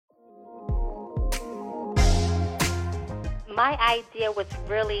my idea was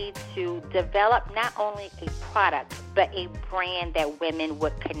really to develop not only a product, but a brand that women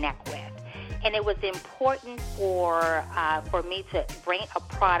would connect with. And it was important for me to bring a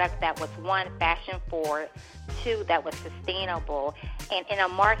product that was, one, fashion forward, two, that was sustainable. And in a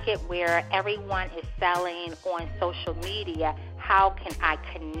market where everyone is selling on social media, how can I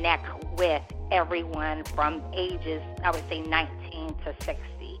connect with everyone from ages, I would say 19 to 60?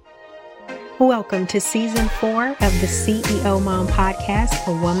 Welcome to Season 4 of the CEO Mom Podcast,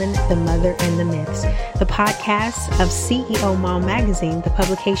 A Woman, the Mother, and the Myths, the podcast of CEO Mom Magazine, the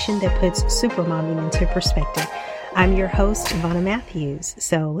publication that puts supermomming into perspective. I'm your host, Ivana Matthews,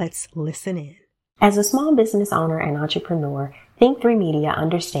 so let's listen in. As a small business owner and entrepreneur, Think3 Media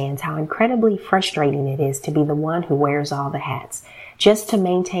understands how incredibly frustrating it is to be the one who wears all the hats. Just to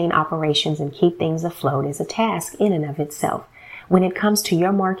maintain operations and keep things afloat is a task in and of itself. When it comes to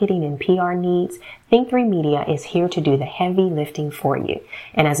your marketing and PR needs, Think3 Media is here to do the heavy lifting for you.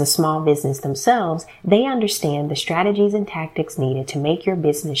 And as a small business themselves, they understand the strategies and tactics needed to make your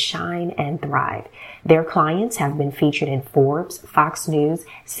business shine and thrive. Their clients have been featured in Forbes, Fox News,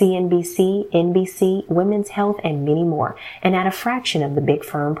 CNBC, NBC, Women's Health, and many more, and at a fraction of the big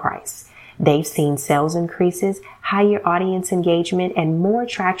firm price. They've seen sales increases, higher audience engagement, and more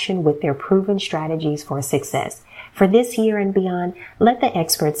traction with their proven strategies for success. For this year and beyond, let the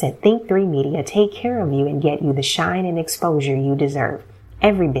experts at Think3 Media take care of you and get you the shine and exposure you deserve.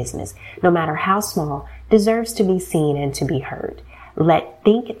 Every business, no matter how small, deserves to be seen and to be heard. Let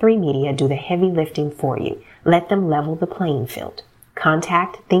Think3 Media do the heavy lifting for you. Let them level the playing field.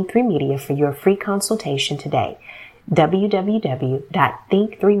 Contact Think3 Media for your free consultation today.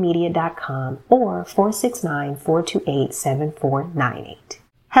 www.think3media.com or 469-428-7498.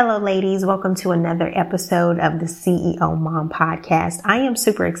 Hello, ladies. Welcome to another episode of the CEO Mom Podcast. I am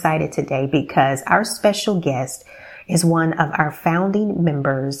super excited today because our special guest is one of our founding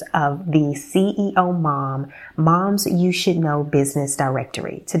members of the CEO Mom, Moms You Should Know Business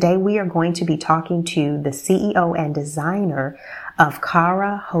Directory. Today, we are going to be talking to the CEO and designer of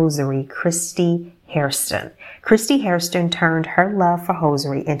Cara Hosiery, Christy Hairston. Christy Hairston turned her love for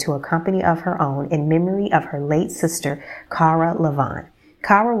hosiery into a company of her own in memory of her late sister, Cara Lavon.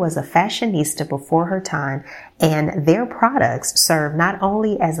 Cara was a fashionista before her time, and their products serve not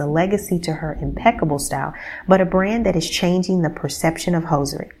only as a legacy to her impeccable style, but a brand that is changing the perception of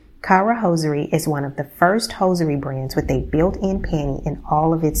hosiery. Cara Hosiery is one of the first hosiery brands with a built-in panty in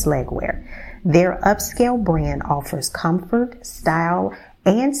all of its legwear. Their upscale brand offers comfort, style,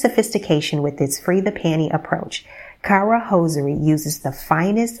 and sophistication with its free the panty approach. Cara Hosiery uses the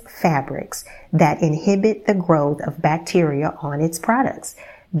finest fabrics that inhibit the growth of bacteria on its products.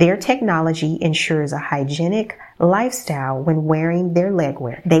 Their technology ensures a hygienic lifestyle when wearing their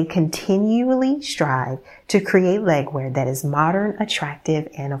legwear. They continually strive to create legwear that is modern, attractive,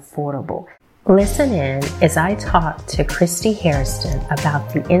 and affordable. Listen in as I talk to Christy Hairston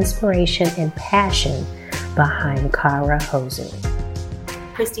about the inspiration and passion behind Cara Hosiery.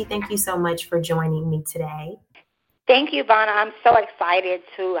 Christy, thank you so much for joining me today. Thank you, Ivana. I'm so excited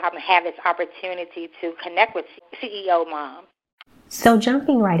to have this opportunity to connect with CEO Mom. So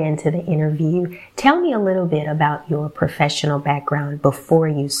jumping right into the interview, tell me a little bit about your professional background before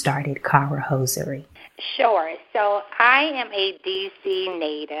you started Cara Hosiery. Sure. So I am a D.C.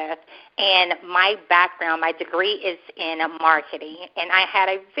 native, and my background, my degree is in marketing, and I had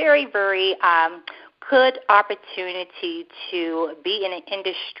a very, very good opportunity to be in an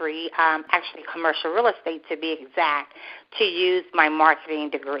industry, actually commercial real estate to be exact, to use my marketing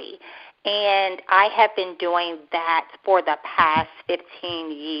degree. And I have been doing that for the past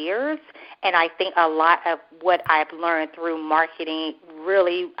 15 years, and I think a lot of what I've learned through marketing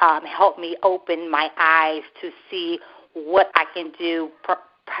really helped me open my eyes to see what I can do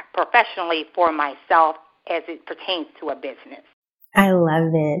professionally for myself as it pertains to a business. I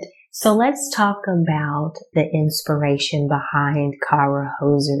love it. So let's talk about the inspiration behind Cara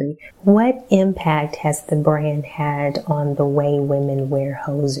Hosiery. What impact has the brand had on the way women wear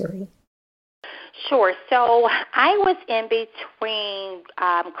hosiery? Sure. So I was in between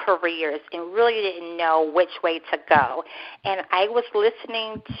careers and really didn't know which way to go. And I was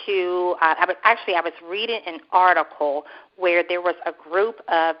listening to, I was reading an article where there was a group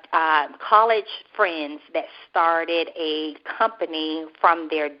of college friends that started a company from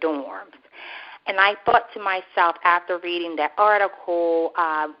their dorms. And I thought to myself after reading that article,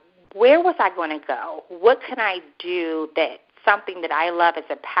 where was I going to go? What can I do that something that I love as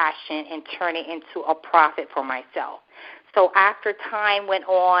a passion and turn it into a profit for myself? So after time went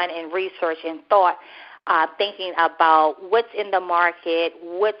on and research and thought, thinking about what's in the market,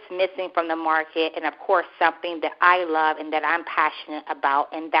 what's missing from the market, and, of course, something that I love and that I'm passionate about,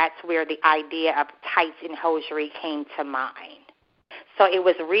 and that's where the idea of tights and hosiery came to mind. So it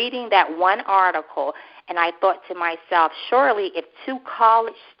was reading that one article, and I thought to myself, surely if two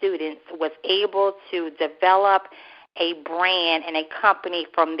college students was able to develop a brand and a company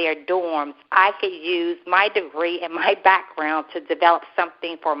from their dorms, I could use my degree and my background to develop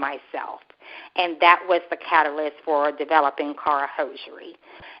something for myself. And that was the catalyst for developing Cara Hosiery.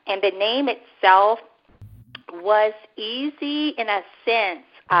 And the name itself was easy in a sense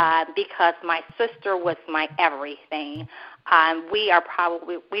because my sister was my everything.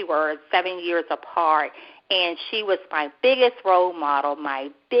 We were 7 years apart, and she was my biggest role model, my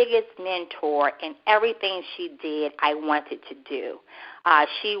biggest mentor, and everything she did, I wanted to do.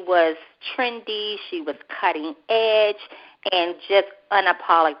 She was trendy, she was cutting edge, and just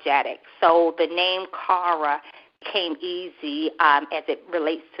unapologetic. So the name Cara came easy as it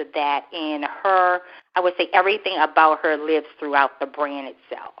relates to that, and I would say everything about her lives throughout the brand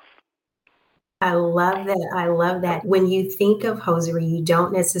itself. I love that. I love that. When you think of hosiery, you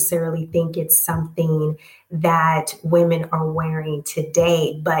don't necessarily think it's something that women are wearing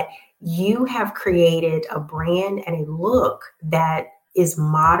today, but you have created a brand and a look that is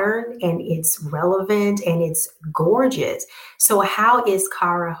modern and it's relevant and it's gorgeous. So how is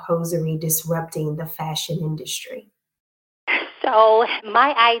Cara Hosiery disrupting the fashion industry? So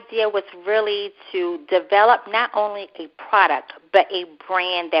my idea was really to develop not only a product, but a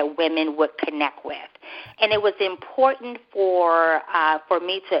brand that women would connect with. And it was important for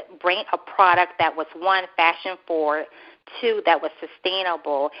me to bring a product that was, one, fashion forward, two, that was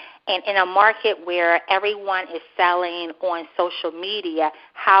sustainable. And in a market where everyone is selling on social media,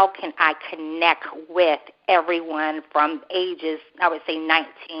 how can I connect with everyone from ages, I would say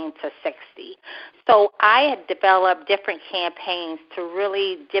 19 to 60? So I had developed different campaigns to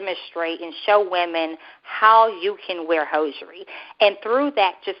really demonstrate and show women how you can wear hosiery. And through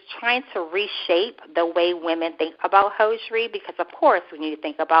that, just trying to reshape the way women think about hosiery, because, of course, when you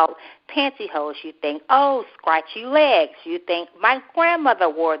think about pantyhose, you think, oh, scratchy legs. You think, my grandmother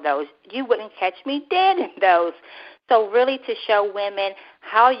wore those. You wouldn't catch me dead in those. So really to show women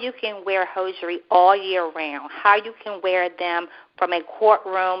how you can wear hosiery all year round, how you can wear them from a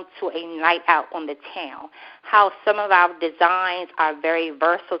courtroom to a night out on the town, how some of our designs are very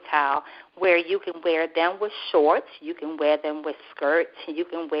versatile, where you can wear them with shorts, you can wear them with skirts, you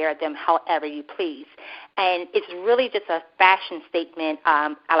can wear them however you please. And it's really just a fashion statement.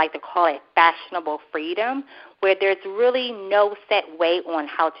 I like to call it fashionable freedom, where there's really no set way on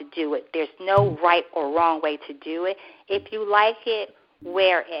how to do it. There's no right or wrong way to do it. If you like it,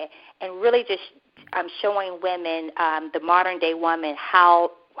 wear it. And really just showing women, the modern-day woman,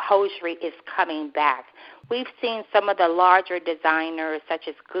 how hosiery is coming back. We've seen some of the larger designers, such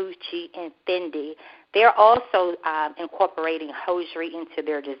as Gucci and Fendi. They're also incorporating hosiery into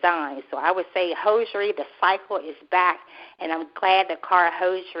their designs. So I would say hosiery, the cycle is back, and I'm glad that Cara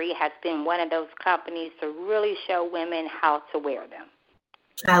Hosiery has been one of those companies to really show women how to wear them.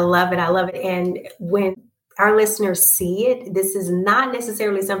 I love it. I love it. And when our listeners see it, this is not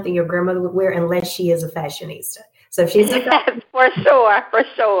necessarily something your grandmother would wear unless she is a fashionista. So if she's for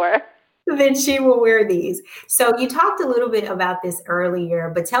sure. Then she will wear these. So you talked a little bit about this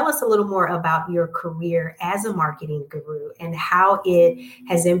earlier, but tell us a little more about your career as a marketing guru and how it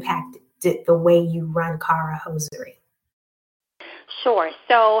has impacted the way you run Cara Hosiery. Sure.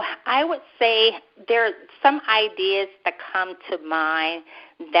 So I would say there are some ideas that come to mind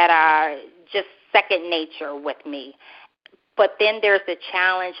that are just second nature with me. But then there's the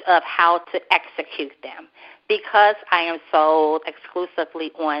challenge of how to execute them. Because I am sold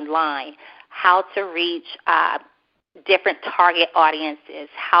exclusively online, how to reach different target audiences,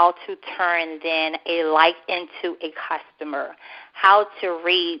 how to turn then a like into a customer, how to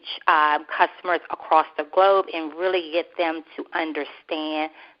reach customers across the globe and really get them to understand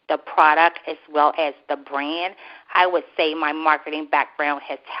the product as well as the brand. I would say my marketing background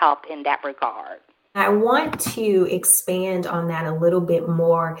has helped in that regard. I want to expand on that a little bit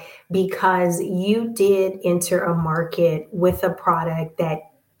more because you did enter a market with a product that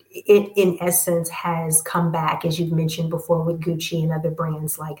it, in essence, has come back, as you've mentioned before, with Gucci and other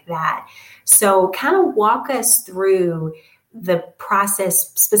brands like that. So kind of walk us through the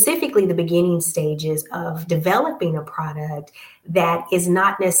process, specifically the beginning stages of developing a product that is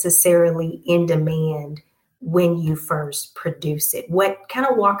not necessarily in demand when you first produce it. What kind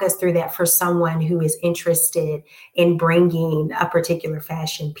of walk us through that for someone who is interested in bringing a particular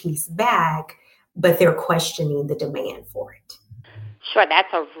fashion piece back, but they're questioning the demand for it? Sure,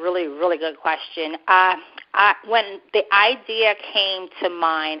 that's a really, really good question. When the idea came to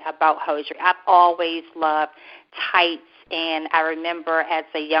mind about hosiery, I've always loved tights, and I remember as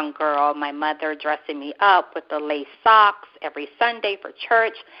a young girl, my mother dressing me up with the lace socks every Sunday for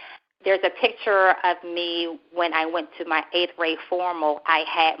church. There's a picture of me when I went to my 8th grade formal. I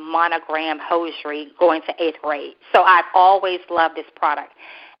had monogram hosiery going to 8th grade. So I've always loved this product.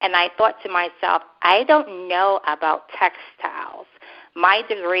 And I thought to myself, I don't know about textiles. My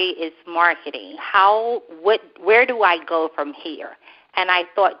degree is marketing. Where do I go from here? And I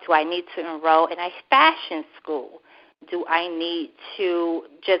thought, do I need to enroll in a fashion school? Do I need to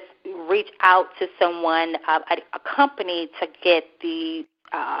just reach out to someone, a company, to get the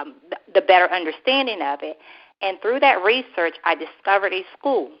better understanding of it? And through that research, I discovered a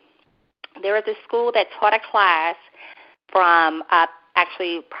school. There was a school that taught a class from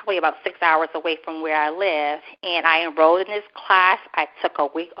actually probably about 6 hours away from where I live, and I enrolled in this class. I took a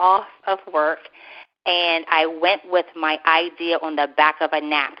week off of work, and I went with my idea on the back of a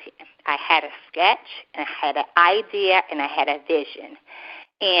napkin. I had a sketch, and I had an idea, and I had a vision.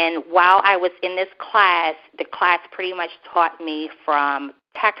 And while I was in this class, the class pretty much taught me from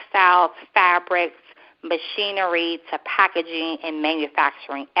textiles, fabrics, machinery to packaging and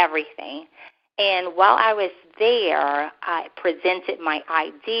manufacturing, everything. And while I was there, I presented my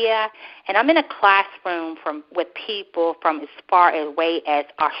idea, and I'm in a classroom with people from as far away as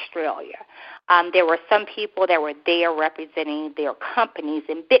Australia. There were some people that were there representing their companies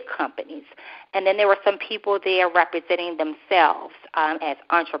and big companies, and then there were some people there representing themselves as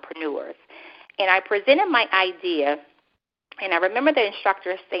entrepreneurs. And I presented my idea, and I remember the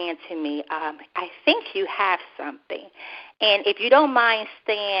instructor saying to me, I think you have something. And if you don't mind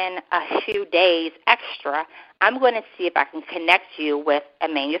staying a few days extra, I'm going to see if I can connect you with a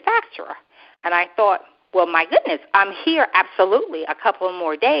manufacturer. And I thought, well, my goodness, I'm here absolutely a couple of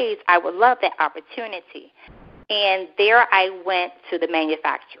more days. I would love that opportunity. And there I went to the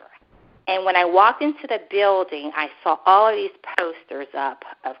manufacturer. And when I walked into the building, I saw all of these posters up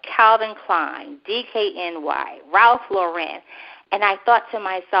of Calvin Klein, DKNY, Ralph Lauren. And I thought to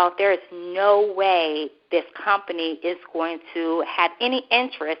myself, there is no way this company is going to have any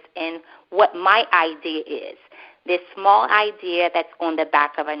interest in what my idea is. This small idea that's on the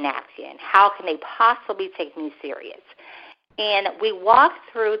back of a napkin. How can they possibly take me serious? And we walked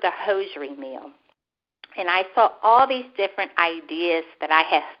through the hosiery mill, and I saw all these different ideas that I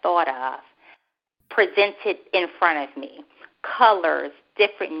had thought of presented in front of me. Colors,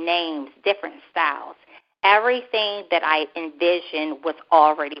 different names, different styles. Everything that I envisioned was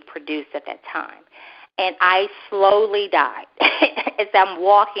already produced at that time. And I slowly died. As I'm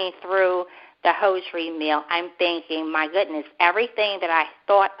walking through the hosiery mill, I'm thinking, my goodness, everything that I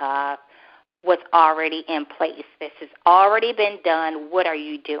thought of was already in place. This has already been done. What are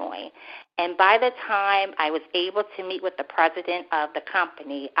you doing? And by the time I was able to meet with the president of the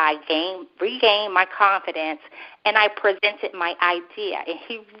company, I regained my confidence, and I presented my idea. And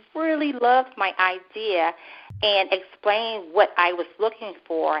he really loved my idea and explained what I was looking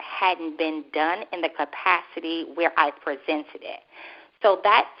for hadn't been done in the capacity where I presented it. So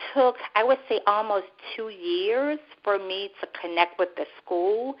that took, I would say, almost 2 years for me to connect with the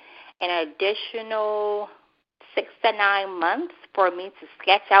school, an additional 6 to 9 months for me to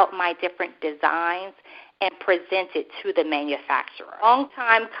sketch out my different designs and present it to the manufacturer. Long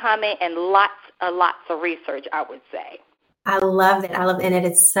time coming and lots of research, I would say. I love that. And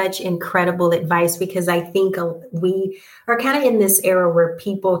it is such incredible advice, because I think we are kind of in this era where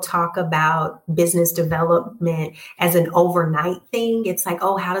people talk about business development as an overnight thing. It's like,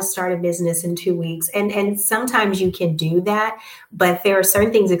 oh, how to start a business in 2 weeks. And sometimes you can do that, but there are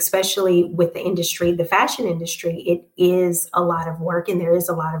certain things, especially with the industry, the fashion industry, it is a lot of work, and there is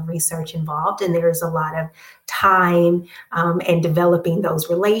a lot of research involved, and there is a lot of time and developing those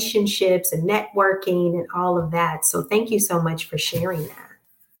relationships and networking and all of that. So thank you so much for sharing that.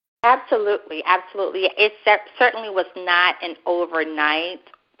 Absolutely, absolutely. It certainly was not an overnight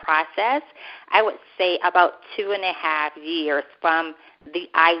process. I would say about 2.5 years from the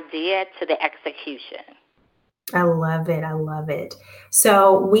idea to the execution. I love it. I love it.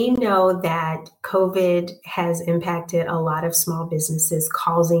 So we know that COVID has impacted a lot of small businesses,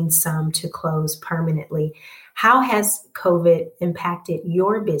 causing some to close permanently. How has COVID impacted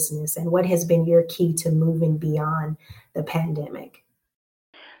your business, and what has been your key to moving beyond the pandemic?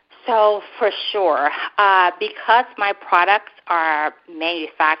 So for sure, because my products are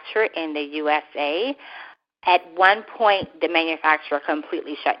manufactured in the USA, at one point the manufacturer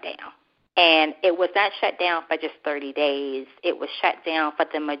completely shut down. And it was not shut down for just 30 days. It was shut down for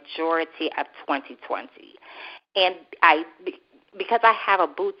the majority of 2020. And because I have a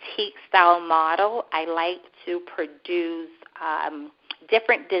boutique style model, I like to produce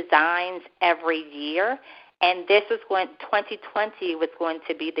different designs every year. And 2020 was going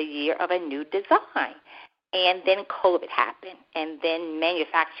to be the year of a new design. And then COVID happened, and then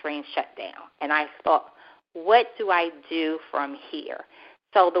manufacturing shut down. And I thought, what do I do from here?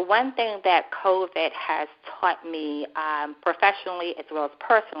 So the one thing that COVID has taught me professionally as well as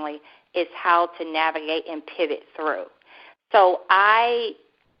personally is how to navigate and pivot through. So I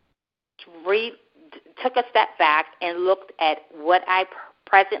took a step back and looked at what I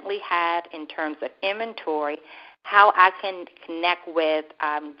presently have in terms of inventory, how I can connect with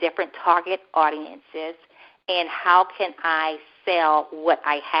different target audiences, and how can I sell what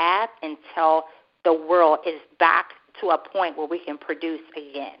I have until the world is back to a point where we can produce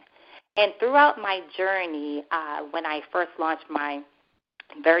again. And throughout my journey, when I first launched my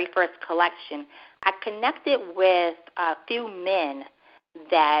very first collection, I connected with a few men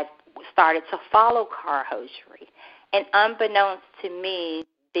that started to follow car hosiery. And unbeknownst to me,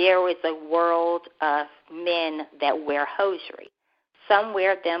 there is a world of men that wear hosiery. Some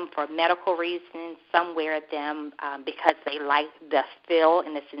wear them for medical reasons. Some wear them because they like the feel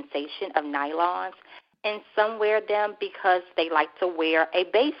and the sensation of nylons. And some wear them because they like to wear a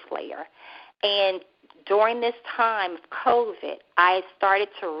base layer. And during this time of COVID, I started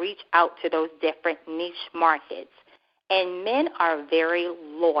to reach out to those different niche markets. And men are very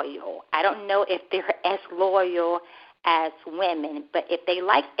loyal. I don't know if they're as loyal as women, but if they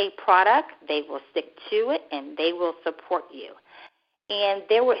like a product, they will stick to it and they will support you. And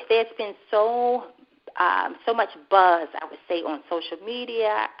there's been so much buzz, I would say, on social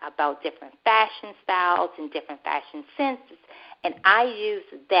media about different fashion styles and different fashion senses. And I use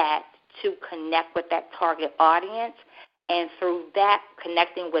that to connect with that target audience. And through that,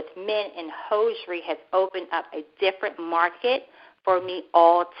 connecting with men in hosiery has opened up a different market for me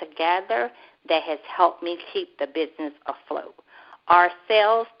altogether that has helped me keep the business afloat. Are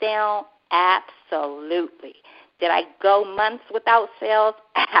sales down? Absolutely. Did I go months without sales?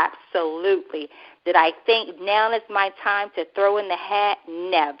 Absolutely. Did I think now is my time to throw in the hat?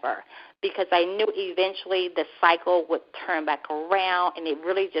 Never. Because I knew eventually the cycle would turn back around, and it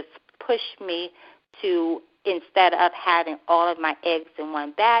really just pushed me to, instead of having all of my eggs in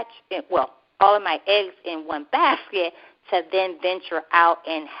one all of my eggs in one basket, to then venture out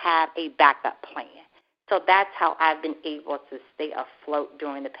and have a backup plan. So that's how I've been able to stay afloat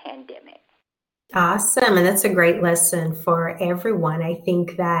during the pandemic. Awesome. And that's a great lesson for everyone. I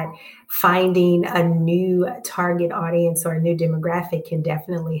think that finding a new target audience or a new demographic can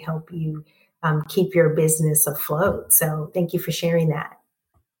definitely help you keep your business afloat. So thank you for sharing that.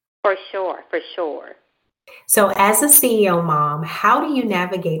 For sure. So as a CEO mom, how do you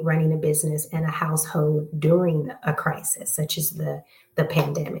navigate running a business and a household during a crisis such as the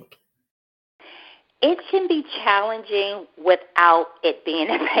pandemic? It can be challenging without it being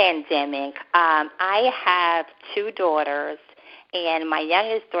a pandemic. I have two daughters, and my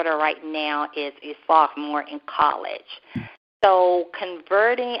youngest daughter right now is a sophomore in college. So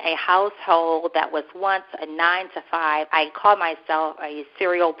converting a household that was once a 9 to 5, I call myself a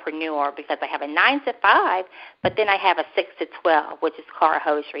serialpreneur because I have a 9 to 5, but then I have a 6 to 12, which is car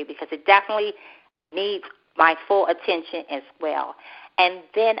hosiery, because it definitely needs my full attention as well. And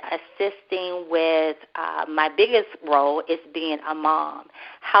then assisting with my biggest role is being a mom,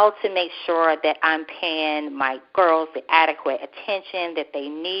 how to make sure that I'm paying my girls the adequate attention that they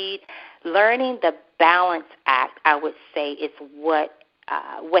need. Learning the balance act, I would say, is what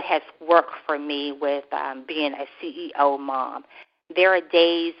has worked for me with being a CEO mom. There are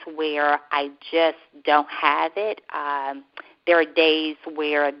days where I just don't have it. There are days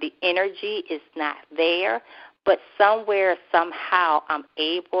where the energy is not there. But somewhere, somehow, I'm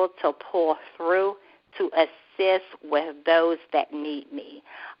able to pull through to assist with those that need me.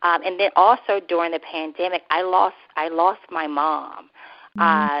 And then also during the pandemic, I lost my mom,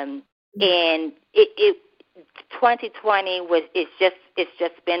 and it 2020 it's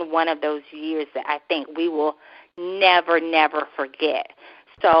just been one of those years that I think we will never forget.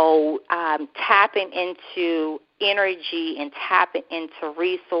 So tapping into energy and tapping into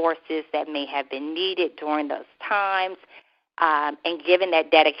resources that may have been needed during those times, and giving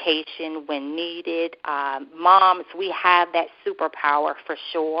that dedication when needed. Moms, we have that superpower for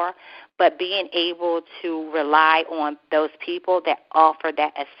sure, but being able to rely on those people that offer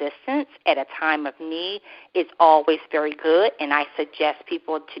that assistance at a time of need is always very good, and I suggest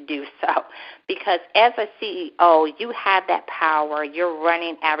people to do so. Because as a CEO, you have that power. You're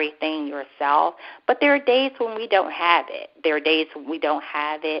running everything yourself, but there are days when we don't have it. There are days when we don't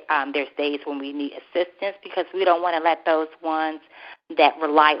have it. There's days when we need assistance because we don't want to let those ones that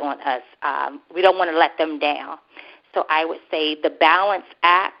rely on us, we don't want to let them down. So I would say the balance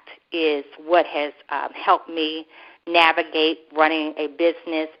act is what has helped me navigate running a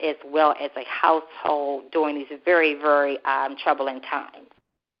business as well as a household during these very, very troubling times.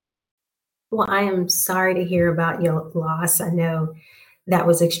 Well, I am sorry to hear about your loss. I know that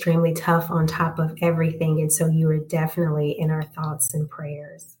was extremely tough on top of everything, and so you are definitely in our thoughts and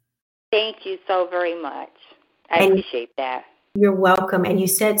prayers. Thank you so very much. I appreciate that. You're welcome. And you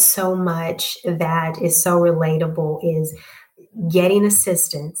said so much that is so relatable, is getting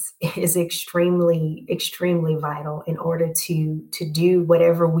assistance is extremely, extremely vital in order to do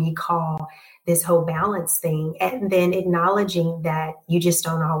whatever we call this whole balance thing, and then acknowledging that you just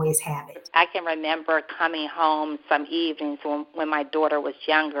don't always have it. I can remember coming home some evenings when my daughter was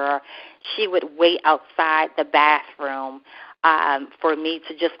younger. She would wait outside the bathroom for me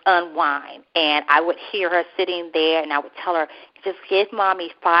to just unwind. And I would hear her sitting there, and I would tell her, just give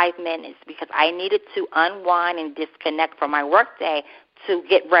Mommy 5 minutes, because I needed to unwind and disconnect from my workday to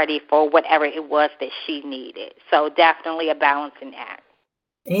get ready for whatever it was that she needed. So definitely a balancing act.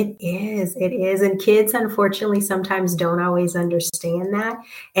 It is. And kids, unfortunately, sometimes don't always understand that.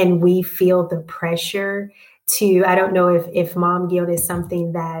 And we feel the pressure to, I don't know if mom guilt is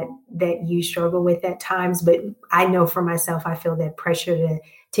something that you struggle with at times, but I know for myself, I feel that pressure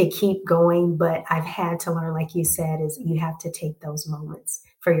to keep going. But I've had to learn, like you said, is you have to take those moments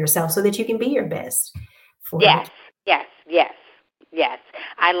for yourself so that you can be your best. Yes.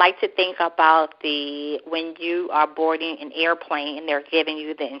 I like to think about when you are boarding an airplane and they're giving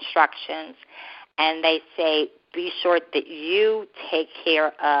you the instructions and they say, be sure that you take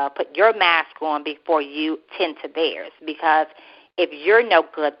care of, put your mask on before you tend to theirs, because if you're no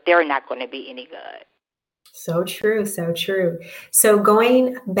good, they're not going to be any good. So true. So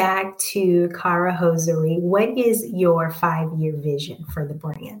going back to Cara Hosiery, what is your 5-year vision for the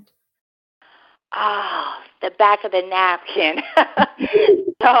brand? The back of the napkin.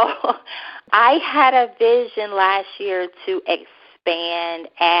 So I had a vision last year to expand,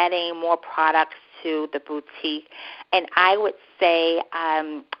 adding more products to the boutique. And I would say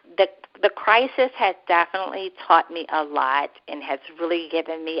the crisis has definitely taught me a lot and has really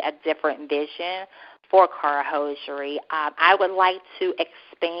given me a different vision for Cara Hosiery. I would like to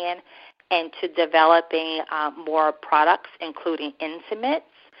expand into developing more products, including intimates,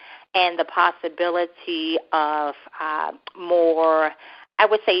 and the possibility of more, I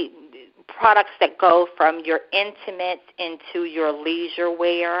would say, products that go from your intimates into your leisure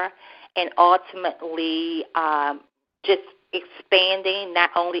wear, and ultimately just expanding not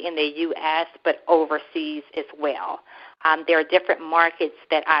only in the U.S. but overseas as well. There are different markets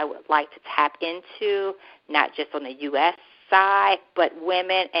that I would like to tap into, not just on the U.S. side, but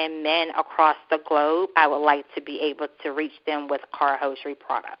women and men across the globe. I would like to be able to reach them with Cara Hosiery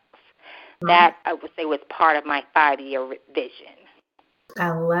products. That, I would say, was part of my 5-year vision.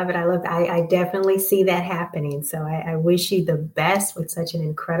 I love it. I definitely see that happening. So I wish you the best with such an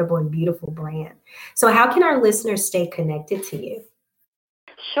incredible and beautiful brand. So how can our listeners stay connected to you?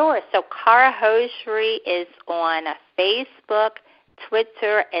 Sure. So Cara Hosiery is on Facebook,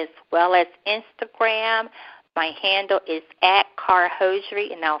 Twitter, as well as Instagram. My handle is @Cara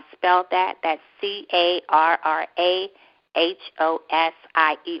Hosiery, and I'll spell that. That's CarraHosiery.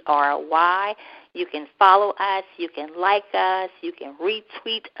 You can follow us, you can like us, you can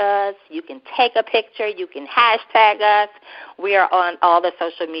retweet us, you can take a picture, you can hashtag us. We are on all the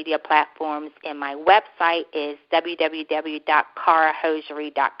social media platforms, and my website is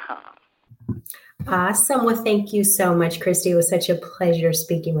www.carahosiery.com. Awesome. Well, thank you so much, Christy. It was such a pleasure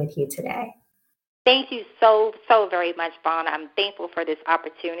speaking with you today. Thank you so very much, Vaughn. I'm thankful for this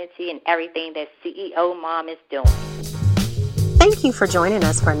opportunity and everything that CEO Mom is doing. Thank you for joining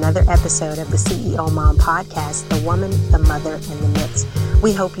us for another episode of the CEO Mom Podcast, The Woman, the Mother, and the Mix.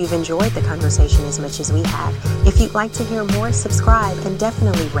 We hope you've enjoyed the conversation as much as we have. If you'd like to hear more, subscribe and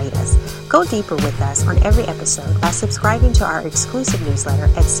definitely rate us. Go deeper with us on every episode by subscribing to our exclusive newsletter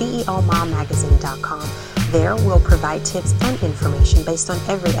at CEOMomMagazine.com. There, we'll provide tips and information based on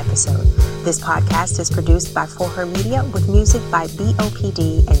every episode. This podcast is produced by For Her Media with music by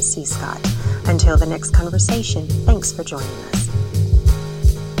BOPD and C. Scott. Until the next conversation, thanks for joining us.